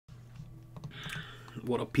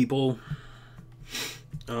What up, people?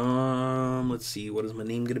 Let's see. What is my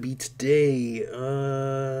name gonna be today?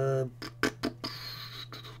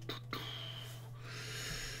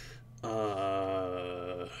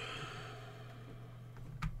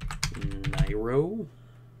 Nairo?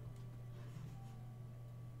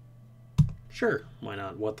 Sure, why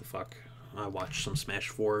not? What the fuck? I watched some Smash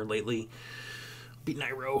 4 lately. Beat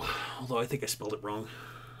Nairo, although I think I spelled it wrong.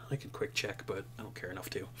 I could quick check, but I don't care enough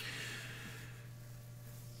to.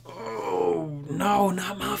 Oh, no,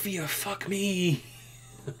 not Mafia. Fuck me.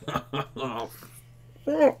 Oh,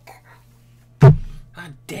 fuck.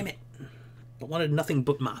 God damn it. I wanted nothing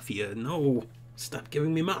but Mafia. No, stop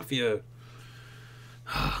giving me Mafia.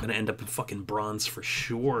 I'm gonna end up in fucking bronze for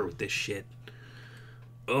sure with this shit.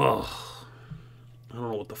 Ugh. I don't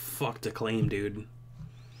know what the fuck to claim, dude.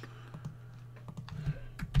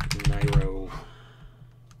 Nairo.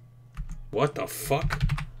 What the fuck?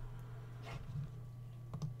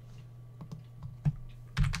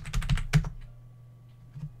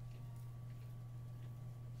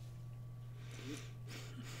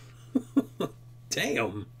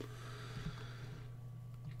 Damn.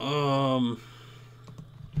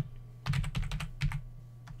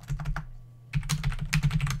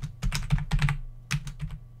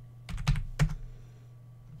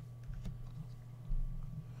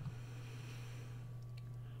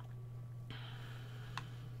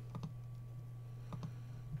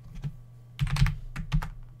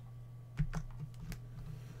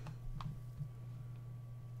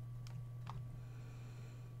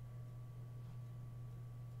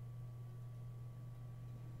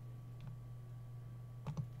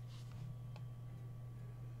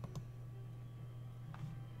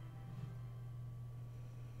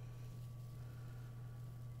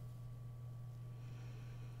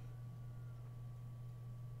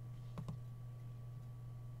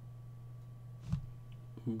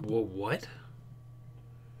 What?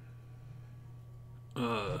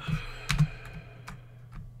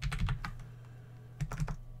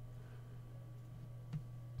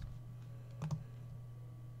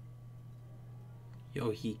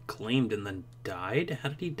 Yo, he claimed and then died? How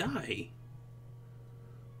did he die?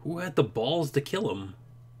 Who had the balls to kill him?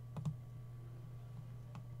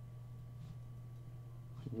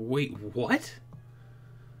 Wait, what?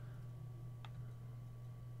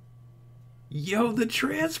 Yo, the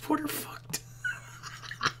transporter fucked.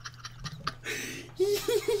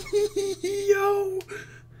 Yo.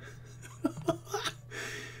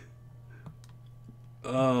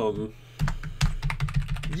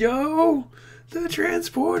 Yo, the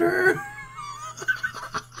transporter.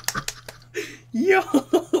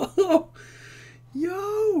 Yo.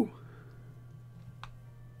 Yo.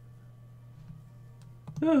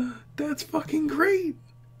 That's fucking great.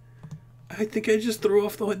 I think I just threw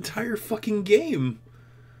off the entire fucking game.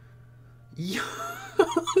 Yo.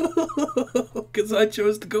 Because I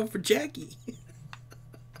chose to go for Jackie.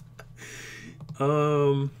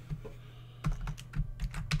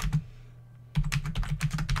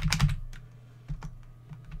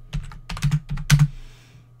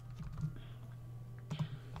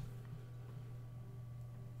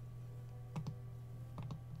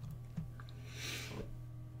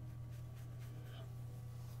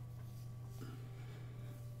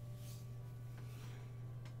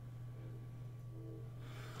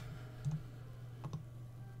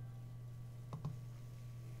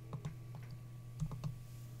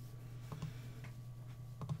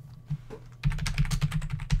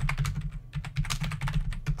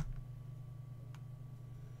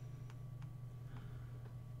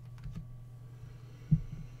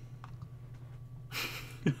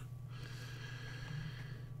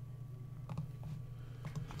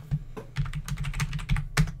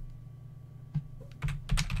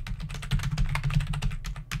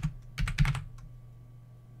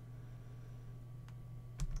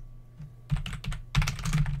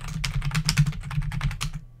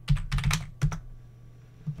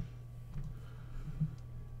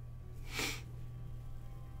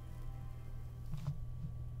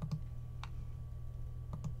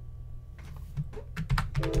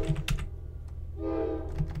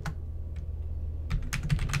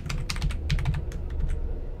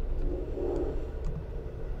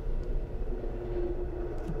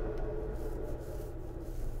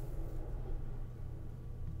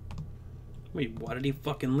 Wait, why did he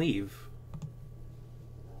fucking leave?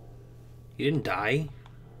 He didn't die?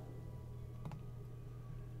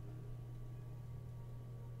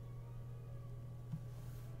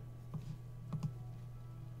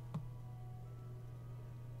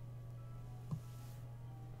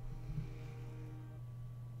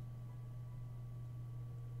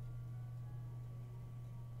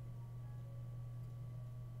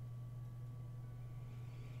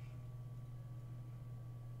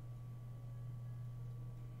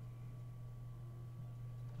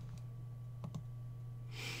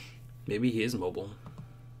 Maybe he is mobile.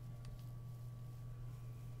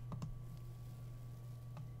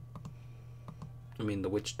 I mean, the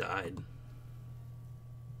witch died.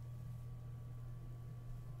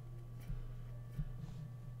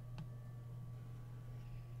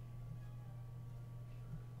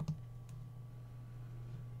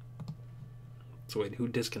 So wait, who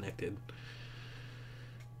disconnected?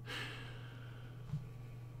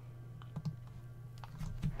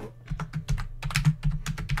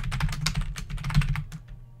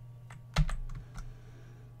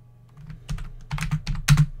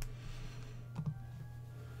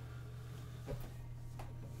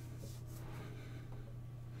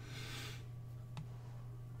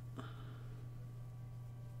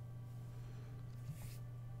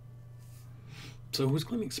 So who's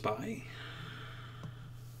claiming spy?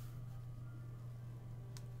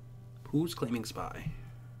 Who's claiming spy?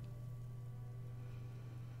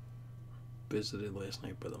 Visited last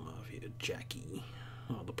night by the Mafia. Jackie.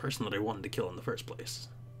 Oh, the person that I wanted to kill in the first place.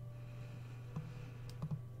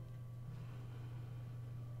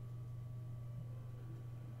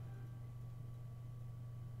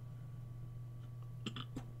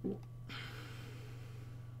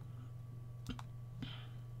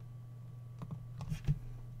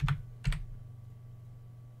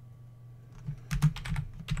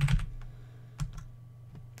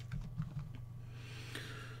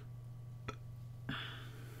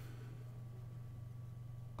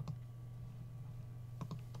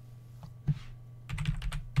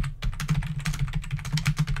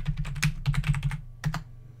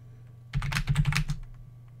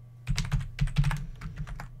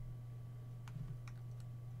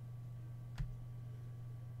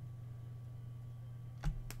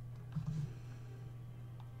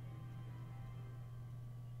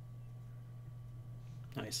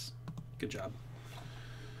 Nice. Good job.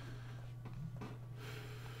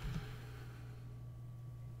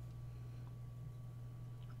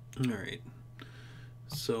 Alright.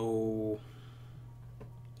 So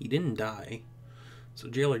he didn't die. So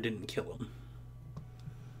Jailer didn't kill him.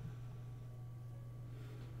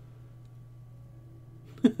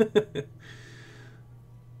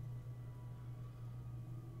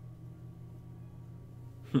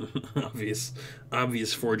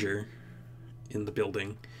 obvious forger in the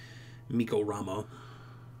building. Miko Rama.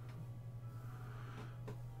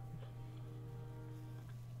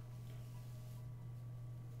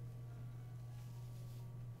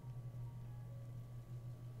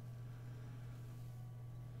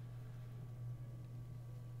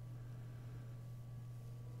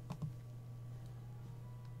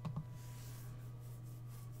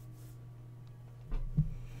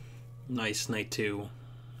 Nice, night 2.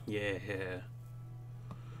 Yeah.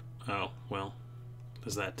 Oh, well,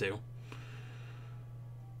 there's that too.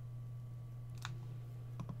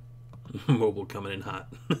 Mobile coming in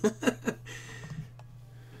hot.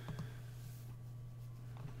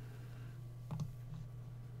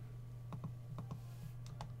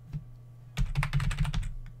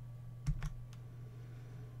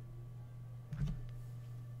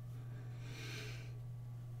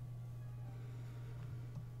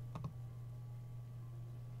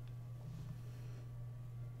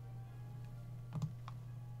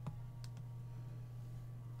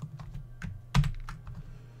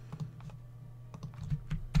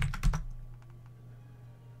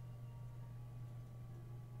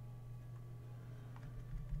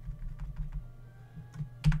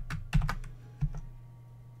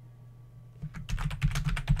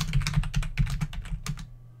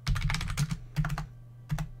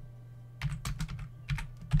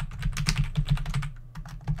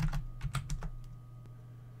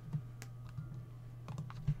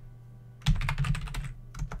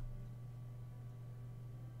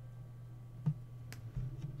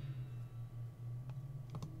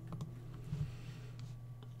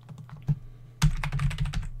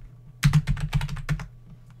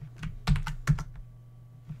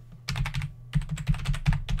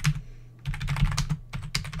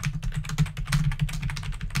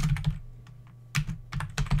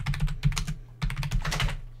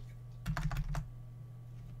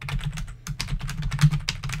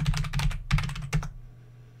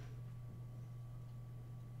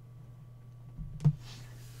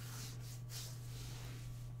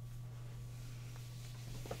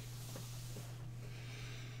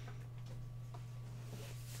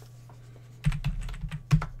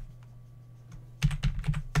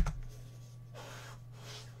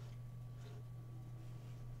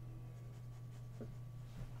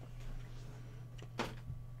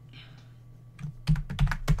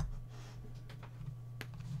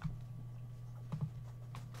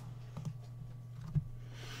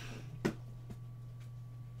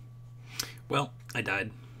 Well, I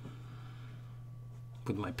died.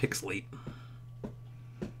 With my pixelate.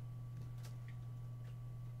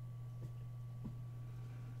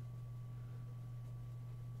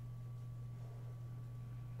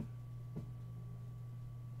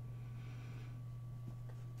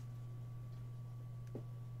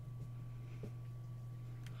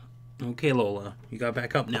 Okay, Lola, you got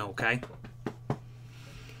back up now, okay?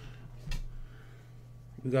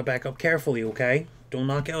 You got back up carefully, okay? Don't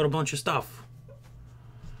knock out a bunch of stuff.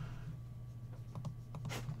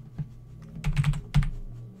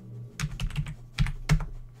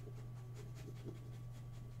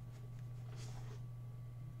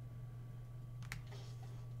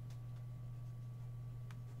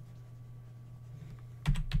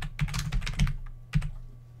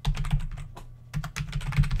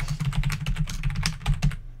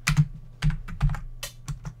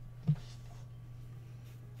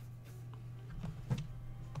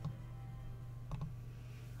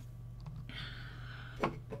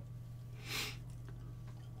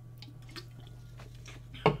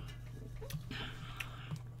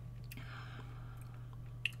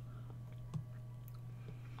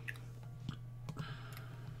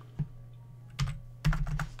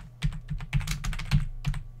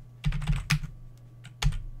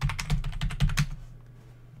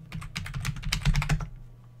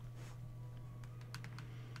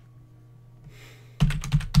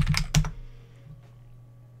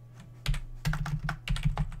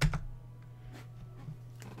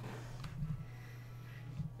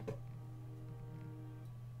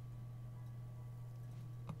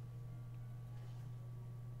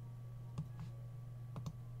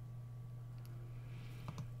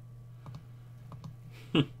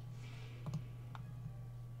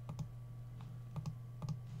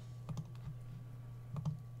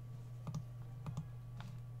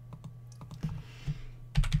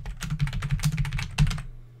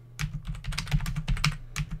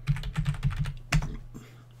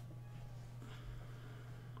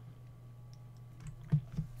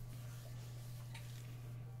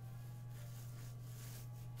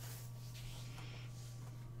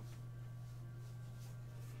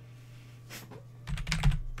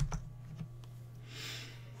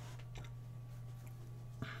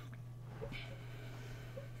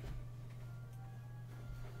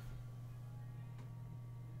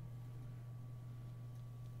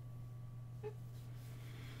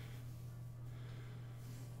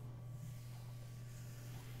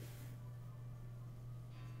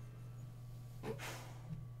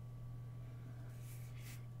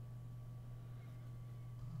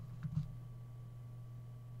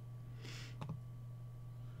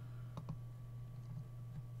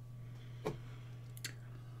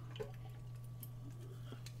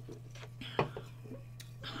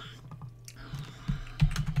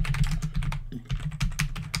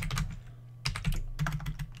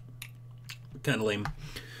 Kind of lame.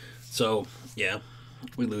 So, yeah,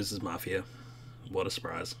 we lose as Mafia. What a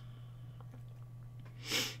surprise.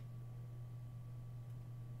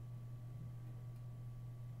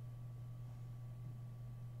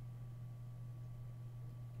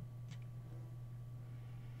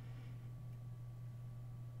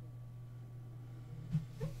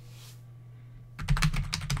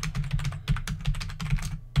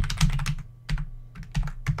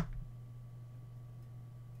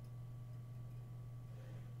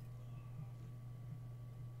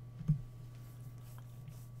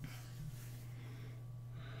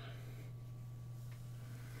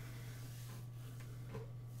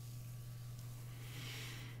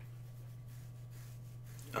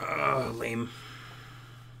 Lame.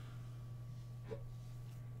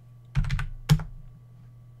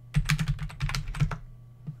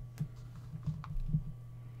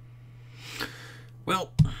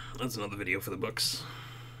 Well, that's another video for the books.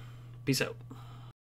 Peace out.